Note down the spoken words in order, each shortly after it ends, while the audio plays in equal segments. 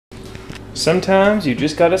Sometimes you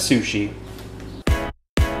just gotta sushi.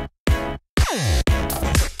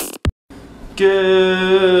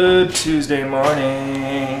 Good Tuesday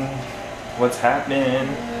morning. What's happening?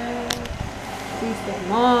 Tuesday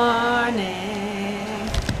morning.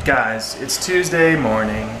 Guys, it's Tuesday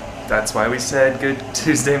morning. That's why we said good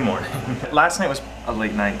Tuesday morning. Last night was a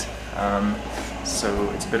late night, so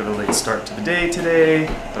it's a bit of a late start to the day today,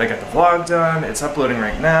 but I got the vlog done. It's uploading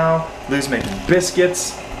right now. Lou's making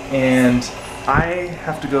biscuits, and I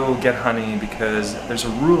have to go get honey because there's a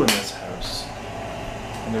rule in this house.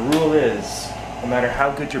 And the rule is, no matter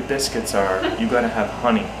how good your biscuits are, you gotta have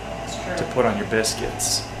honey to put on your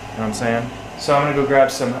biscuits. You know what I'm saying? So I'm gonna go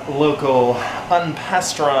grab some local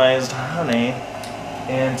unpasteurized honey,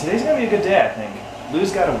 and today's gonna be a good day, I think.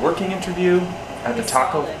 Lou's got a working interview at the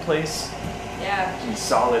taco place. Yeah. He's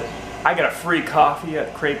solid. I got a free coffee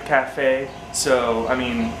at the Crepe Cafe, so I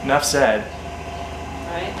mean, enough said.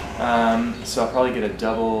 Right. So I'll probably get a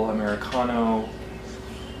double Americano.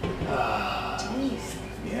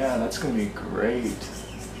 Yeah, that's gonna be great.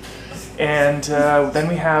 And then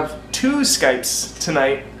we have 2 Skypes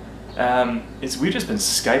tonight. We've just been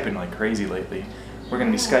Skyping like crazy lately. We're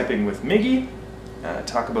gonna be Skyping with Miggy,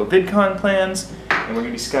 talk about VidCon plans, and we're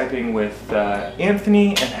gonna be Skyping with Anthony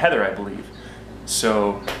and Heather, I believe.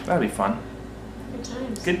 So that'll be fun. Good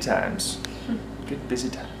times. Good times. Good busy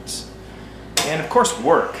times. And of course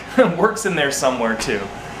work. Work's in there somewhere too.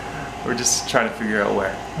 We're just trying to figure out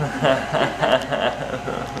where.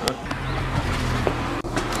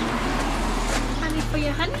 Honey for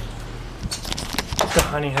your honey? The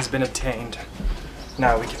honey has been obtained.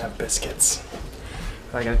 Now we can have biscuits.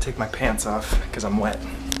 I gotta take my pants off because I'm wet.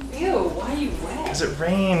 Ew, why are you wet? Because it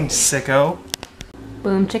rained, sicko.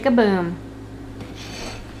 Boom chicka boom.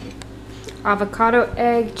 Avocado,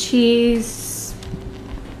 egg, cheese,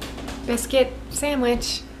 biscuit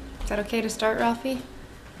sandwich. Is that okay to start, Ralphie?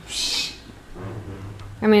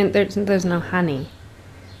 I mean, there's no honey.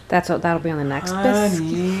 That'll be on the next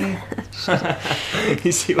biscuit.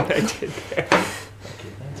 You see what I did there? Okay,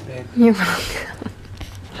 thanks, babe. You're welcome.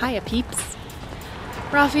 Hiya, peeps.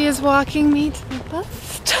 Ralphie is walking me to the bus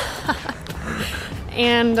stop.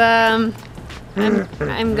 And I'm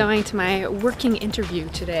going to my working interview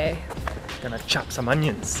today. Gonna chop some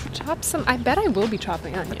onions. Chop some. I bet I will be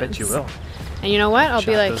chopping onions. I bet you will. And you know what? I'll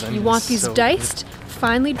be Chop like, those you want onions these so diced,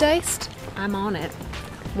 finely diced? I'm on it.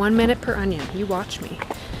 1 minute per onion. You watch me.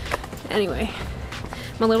 Anyway,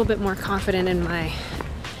 I'm a little bit more confident in my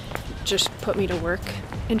just put me to work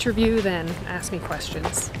interview than ask me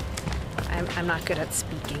questions. I'm not good at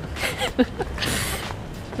speaking.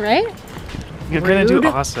 Right? You're gonna do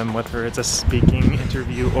awesome whether it's a speaking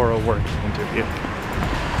interview or a working interview.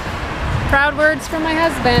 Proud words from my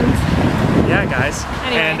husband. Yeah, guys.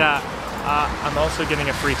 Anyway. And I'm also getting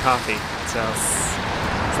a free coffee. So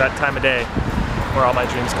it's that time of day where all my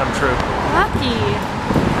dreams come true. Lucky.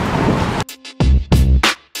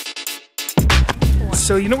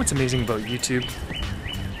 So you know what's amazing about YouTube?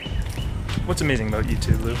 What's amazing about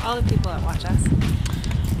YouTube, Lou? All the people that watch us.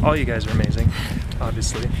 All you guys are amazing,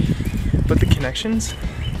 obviously. But the connections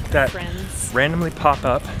that Friends. randomly pop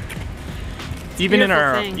up, even in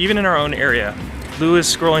our own area. Lou is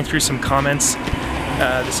scrolling through some comments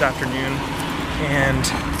this afternoon and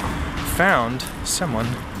found someone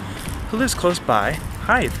who lives close by.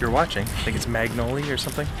 Hi, if you're watching. I think it's Magnolia or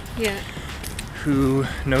something. Yeah. Who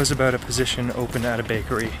knows about a position open at a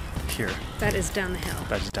bakery here. That is down the hill.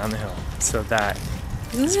 That is down the hill. So that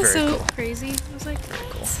Isn't is that very so cool. crazy? I was like, Very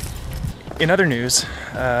cool. In other news,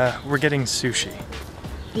 we're getting sushi.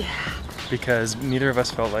 yeah. Because neither of us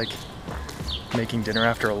felt like making dinner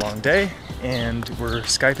after a long day, and we're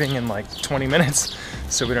Skyping in like 20 minutes,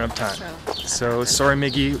 so we don't have time. So sorry,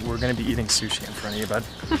 Miggy, we're gonna be eating sushi in front of you, bud.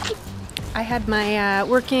 I had my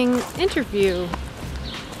working interview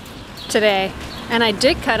today, and I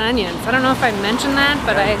did cut onions. I don't know if I mentioned that,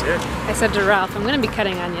 but Yeah, I said to Ralph, I'm gonna be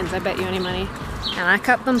cutting onions, I bet you any money. And I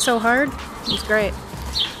cut them so hard, it was great.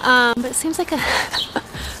 But it seems like a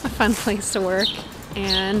fun place to work,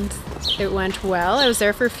 and it went well. I was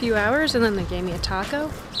there for a few hours, and then they gave me a taco,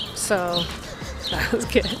 so that was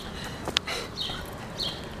good.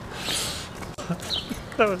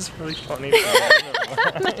 That was really funny.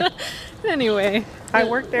 Anyway. I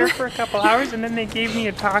worked there for a couple hours and then they gave me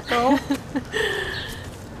a taco.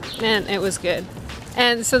 And it was good.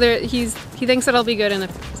 And so he thinks that I'll be good in a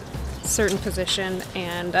certain position,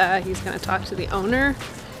 and he's going to talk to the owner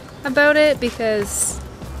about it because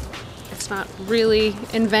it's not really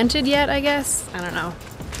invented yet, I guess. I don't know.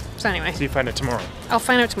 So anyway. So you find it tomorrow? I'll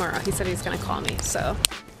find out tomorrow. He said he's going to call me, so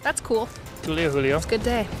that's cool. Julio. It's a good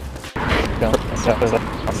day.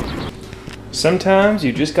 Sometimes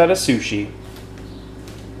you just gotta sushi.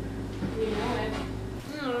 You know it.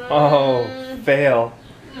 Oh, fail.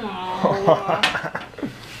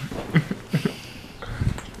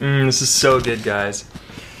 This is so good, guys.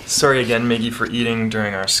 Sorry again, Miggy, for eating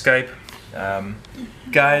during our Skype.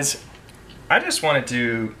 Guys, I just wanted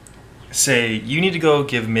to say you need to go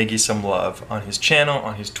give Miggy some love on his channel,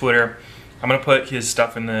 on his Twitter. I'm gonna put his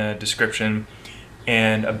stuff in the description.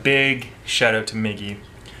 And a big shout out to Miggy.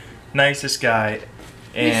 Nicest guy.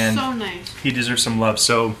 And he's so nice. He deserves some love.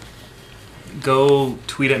 So go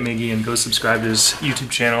tweet at Miggy and go subscribe to his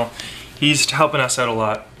YouTube channel. He's helping us out a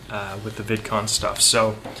lot with the VidCon stuff.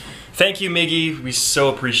 So thank you, Miggy. We so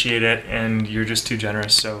appreciate it, and you're just too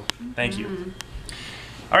generous, so thank you.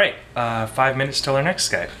 All right, 5 minutes till our next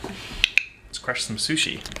Skype. Let's crush some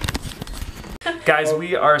sushi. Guys,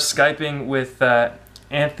 we are Skyping with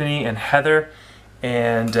Anthony and Heather,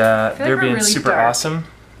 and they're being really super awesome.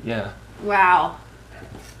 Yeah. Wow.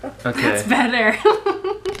 Okay. That's better.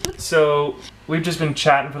 So we've just been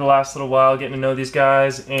chatting for the last little while, getting to know these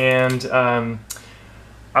guys, and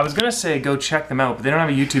I was gonna say go check them out, but they don't have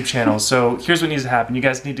a YouTube channel. So here's what needs to happen: you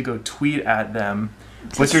guys need to go tweet at them.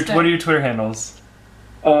 What are your Twitter handles?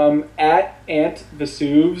 At Ant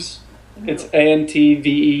Vesuves. It's VESUVES.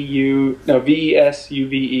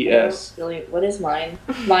 Really, what is mine?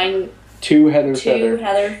 Mine. 2 Heather Feather. 2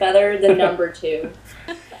 Heather Feather, the number 2.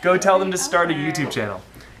 Go tell them to start a YouTube channel,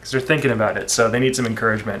 because they're thinking about it, so they need some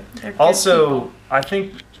encouragement. Also, I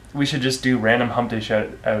think we should just do random hump day shout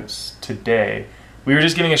outs today. We were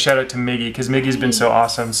just giving a shout out to Miggy, because Miggy's been so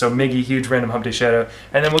awesome. So Miggy, huge random hump day shout out.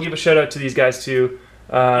 And then we'll give a shout out to these guys too,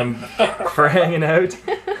 for hanging out.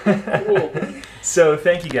 So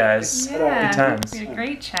thank you guys. Yeah, good times. We had a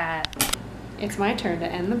great chat. It's my turn to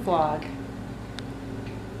end the vlog.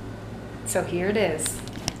 So here it is.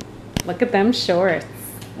 Look at them shorts.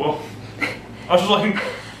 Whoa. I was like,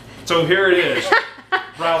 so here it is.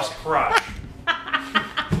 Ralph's crotch.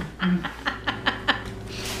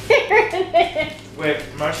 Here it is. Wait,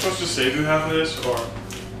 am I supposed to save you half of this, or?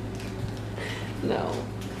 No.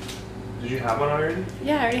 Did you have one already?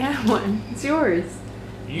 Yeah, I already have one. It's yours.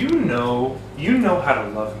 You know how to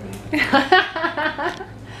love me.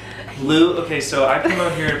 Lou, okay, so I come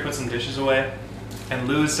out here to put some dishes away, and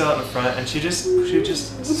Lou is still out in the front, and she just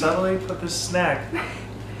subtly put this snack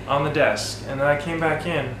on the desk, and then I came back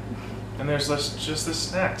in, and there's just this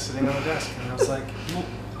snack sitting on the desk, and I was like, well,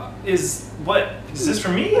 is this for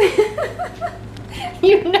me?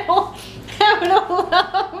 You know how to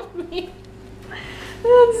love me.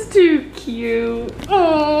 That's too cute.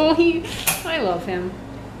 Oh, I love him.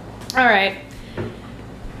 All right.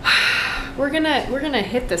 We're gonna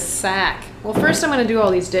hit the sack. Well, first I'm gonna do all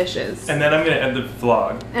these dishes. And then I'm gonna end the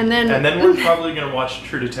vlog. And then we're probably gonna watch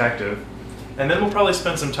True Detective. And then we'll probably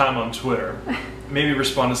spend some time on Twitter. Maybe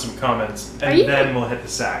respond to some comments. And then we'll hit the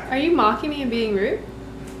sack. Are you mocking me and being rude?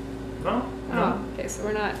 No. Oh, okay, so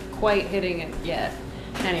we're not quite hitting it yet.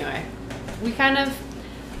 Anyway,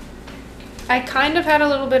 I kind of had a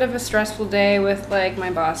little bit of a stressful day with like my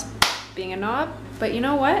boss being a knob, but you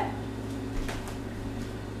know what?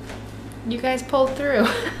 You guys pulled through.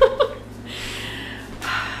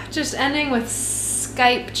 Just ending with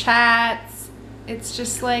Skype chats. It's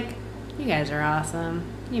just like, you guys are awesome.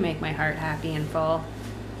 You make my heart happy and full.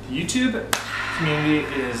 YouTube community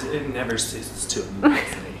it never ceases to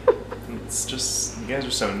amaze me. It's just, you guys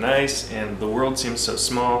are so nice, and the world seems so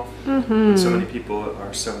small, and so many people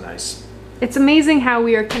are so nice. It's amazing how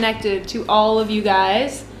we are connected to all of you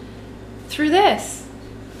guys through this.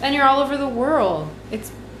 And you're all over the world.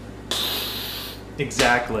 It's...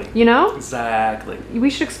 Exactly. You know? Exactly. We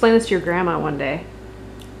should explain this to your grandma one day.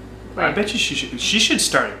 I bet you she should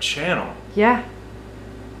start a channel. Yeah.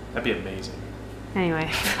 That'd be amazing.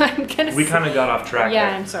 Anyway, we kind of got off track. Yeah,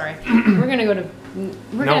 there. I'm sorry.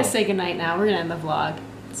 We're gonna say goodnight now. We're gonna end the vlog.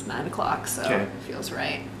 It's 9 o'clock, so it feels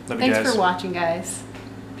right. Love Thanks you guys. for watching, guys.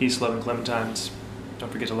 Peace, love, and clementines.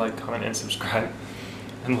 Don't forget to like, comment, and subscribe.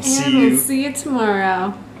 And we'll see you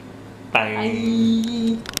tomorrow.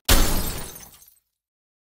 Bye.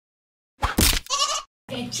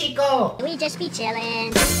 Hey Chico, we just be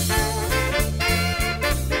chillin'.